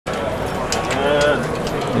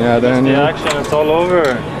Yeah, Daniel. The action, it's all over.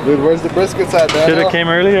 Dude, where's the briskets at, Daniel? Should have came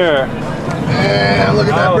earlier. Man, look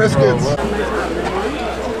at that briskets.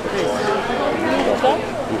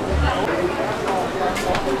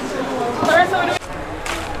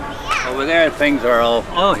 Over there, things are all.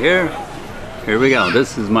 Oh, here we go.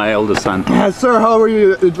 This is my oldest son. Sir, how were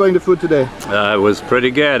you enjoying the food today? It was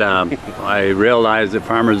pretty good. I realized that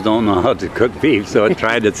farmers don't know how to cook beef, so I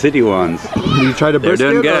tried the city ones. Did you try the They're brisket?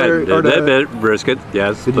 doing good. Or The brisket,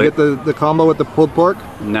 yes. did you get the combo with the pulled pork?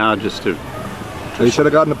 No, just to. You should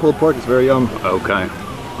have gotten the pulled pork. It's very yum. Okay.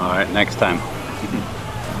 All right, next time.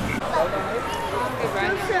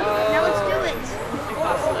 Now let's do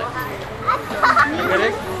it.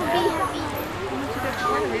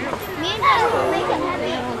 Me and Dad will make it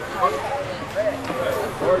heavy.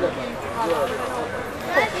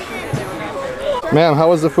 Ma'am, how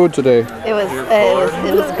was the food today? It was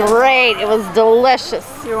great. It was delicious.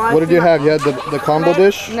 What did you have? You had the combo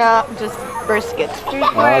dish? No, just brisket.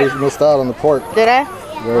 Oh, you missed out on the pork. Did I?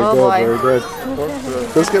 Very good, boy. very good.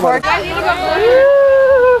 Brisket. Pork. You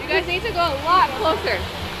guys need to go a lot closer.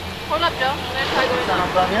 Hold up, Joe. Let's try going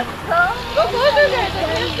down. Go closer, guys. I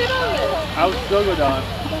can't sit on it. I would still go down.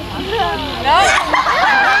 No.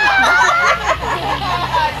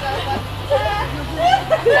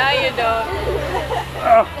 Now you don't.